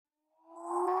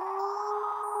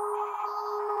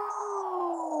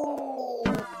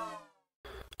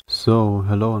So,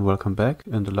 hello and welcome back.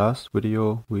 In the last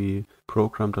video, we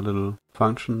programmed a little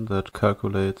function that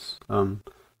calculates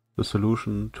the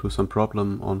solution to some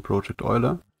problem on Project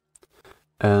Euler.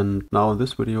 And now in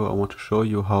this video, I want to show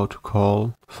you how to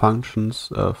call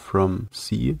functions from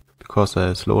C, because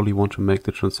I slowly want to make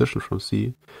the transition from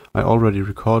C. I already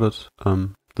recorded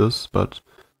this, but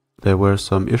there were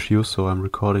some issues, so I'm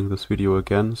recording this video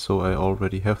again, so I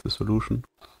already have the solution.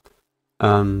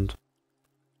 And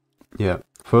yeah,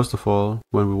 first of all,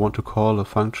 when we want to call a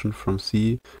function from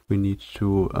C, we need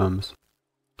to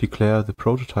declare the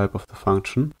prototype of the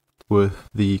function with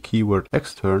the keyword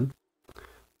extern.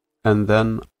 And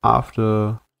then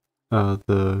after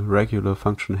the regular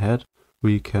function head,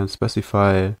 we can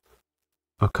specify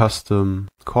a custom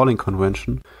calling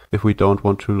convention if we don't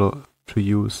want to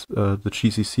use the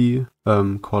GCC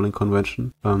calling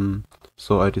convention.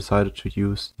 So I decided to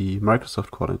use the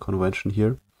Microsoft calling convention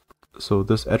here. So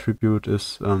this attribute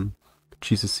is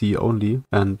GCC only,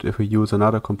 and if we use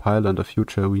another compiler in the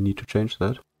future, we need to change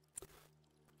that.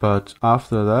 But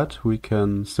after that, we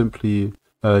can simply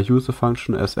use the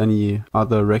function as any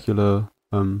other regular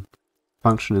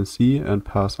function in C and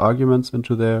pass arguments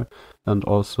into there, and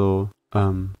also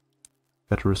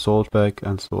get a result back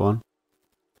and so on.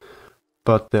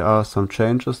 But there are some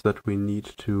changes that we need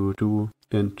to do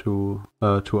into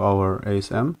to our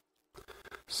ASM.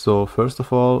 So first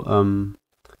of all, in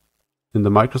the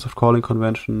Microsoft calling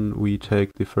convention, we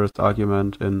take the first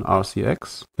argument in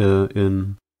RCX.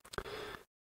 In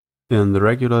the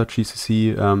regular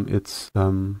GCC, it's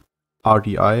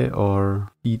RDI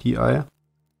or EDI.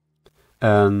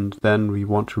 And then we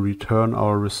want to return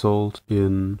our result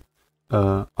in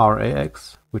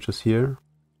RAX, which is here.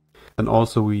 And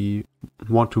also we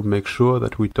want to make sure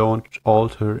that we don't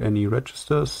alter any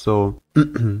registers. So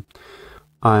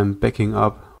I'm backing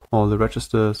up all the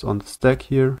registers on the stack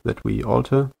here that we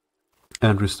alter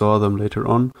and restore them later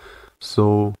on.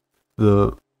 So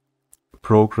the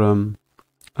program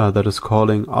that is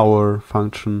calling our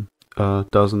function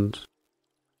doesn't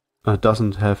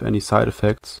have any side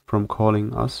effects from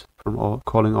calling our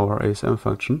ASM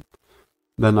function.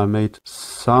 Then I made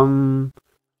some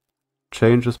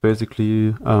changes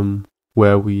basically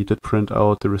where we did print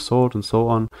out the result and so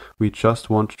on. We just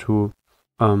want to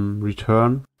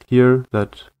return here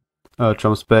that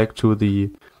jumps back to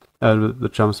the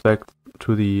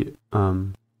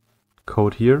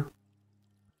code here,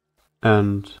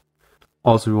 and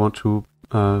also we want to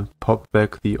pop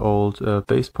back the old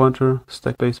base pointer,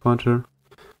 stack base pointer,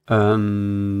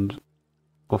 and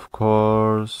of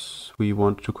course we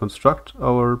want to construct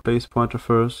our base pointer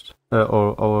first,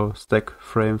 or our stack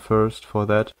frame first. For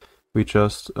that, we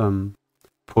just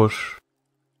push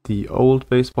the old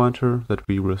base pointer that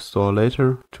we restore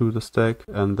later to the stack,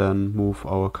 and then move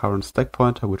our current stack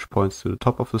pointer, which points to the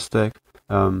top of the stack,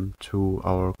 to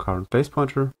our current base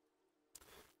pointer,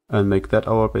 and make that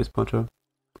our base pointer.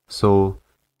 So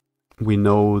we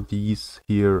know these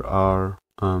here are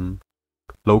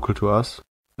local to us,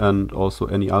 and also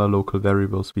any other local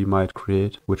variables we might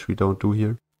create, which we don't do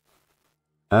here.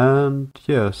 And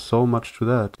yeah, so much to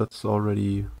that. That's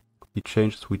already the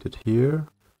changes we did here.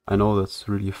 I know that's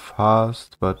really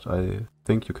fast, but I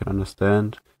think you can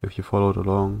understand if you followed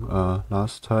along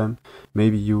last time.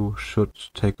 Maybe you should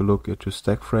take a look into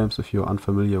stack frames if you're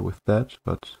unfamiliar with that,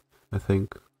 but I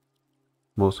think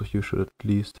most of you should at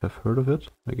least have heard of it,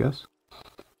 I guess.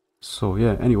 So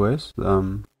yeah, anyways,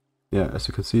 yeah, as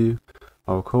you can see,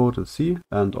 our code in C,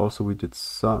 and also I did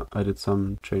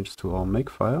some changes to our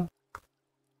makefile,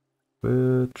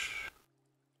 which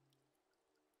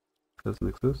doesn't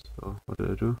exist. So what did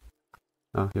I do?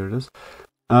 Ah, here it is.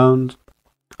 And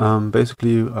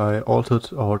basically I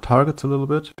altered our targets a little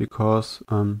bit, because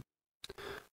of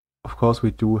course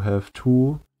we do have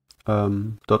two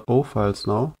 .o files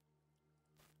now,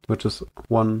 which is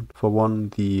one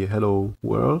the hello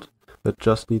world that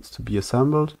just needs to be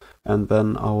assembled, and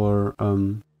then our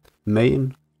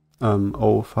main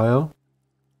O file,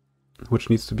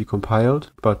 which needs to be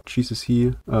compiled, but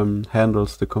GCC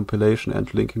handles the compilation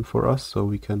and linking for us, so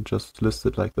we can just list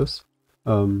it like this.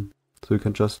 So we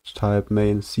can just type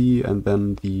main C and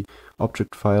then the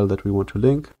object file that we want to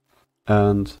link,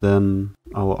 and then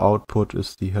our output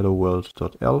is the hello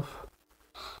world.elf,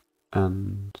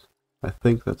 and I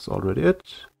think that's already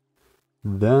it.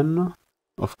 Then,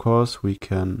 of course, we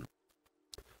can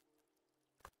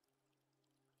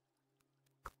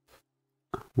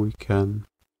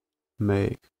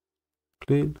make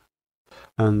clean,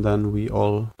 and then we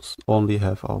only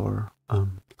have our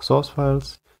source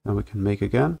files, and we can make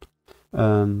again.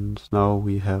 And now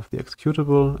we have the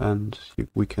executable, and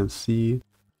we can see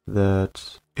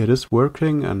that it is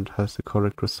working and has the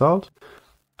correct result.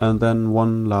 And then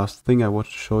one last thing I want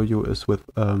to show you is with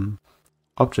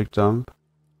object dump.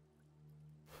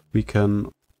 We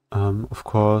can, of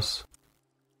course,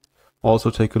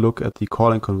 also take a look at the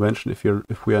calling convention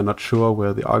if we are not sure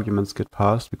where the arguments get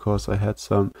passed, because I had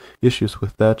some issues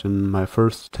with that in my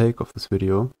first take of this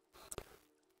video.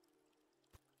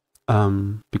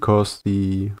 Because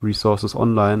the resources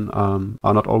online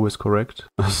are not always correct.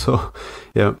 So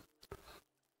yeah,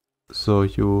 so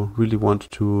you really want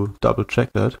to double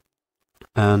check that.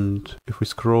 And if we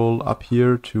scroll up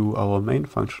here to our main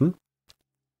function,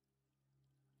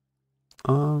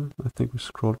 I think we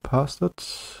scrolled past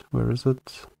it. Where is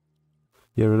it?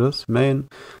 Here it is, main.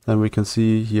 Then we can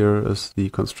see here is the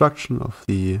construction of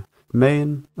the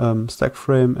main stack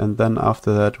frame, and then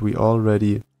after that we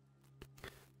already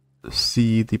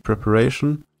see the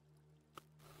preparation.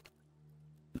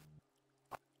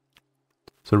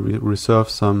 So we reserve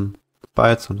some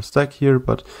bytes on the stack here,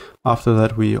 but after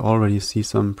that we already see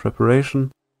some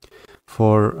preparation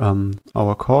for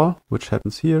our call, which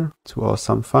happens here to our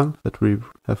sum func that we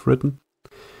have written.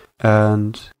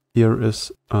 And here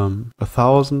is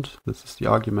 1000. This is the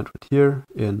argument right here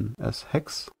in as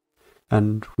hex,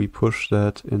 and we push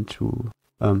that into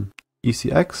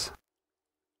ECX,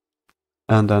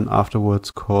 and then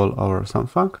afterwards call our sum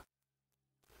func.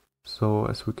 So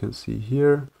as we can see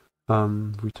here,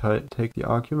 we take the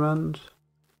argument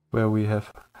where we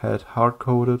have had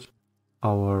hard-coded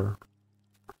our,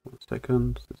 one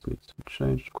second, this needs to be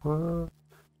changed,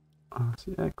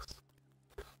 RCX.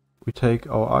 We take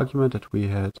our argument that we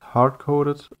had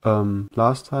hard-coded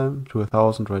last time to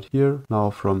 1000 right here,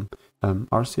 now from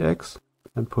RCX,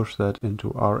 and push that into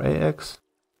RAX,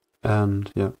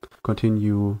 and yeah,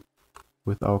 continue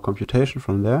with our computation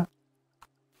from there.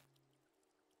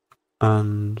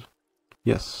 And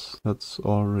yes, that's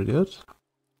already it.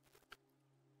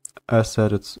 As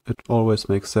said, it always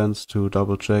makes sense to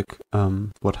double check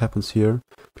what happens here,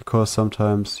 because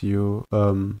sometimes you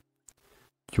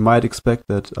might expect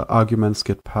that arguments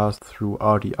get passed through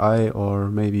RDI or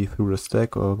maybe through the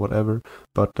stack or whatever,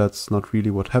 but that's not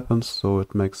really what happens. So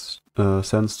it makes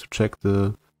sense to check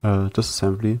the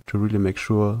disassembly to really make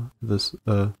sure this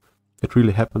it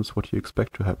really happens what you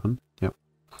expect to happen. Yeah,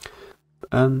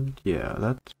 and yeah,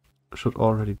 that should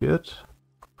already be it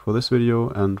for this video,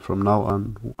 and from now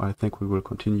on I think we will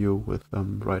continue with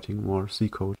writing more C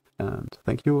code. And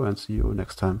thank you, and see you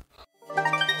next time.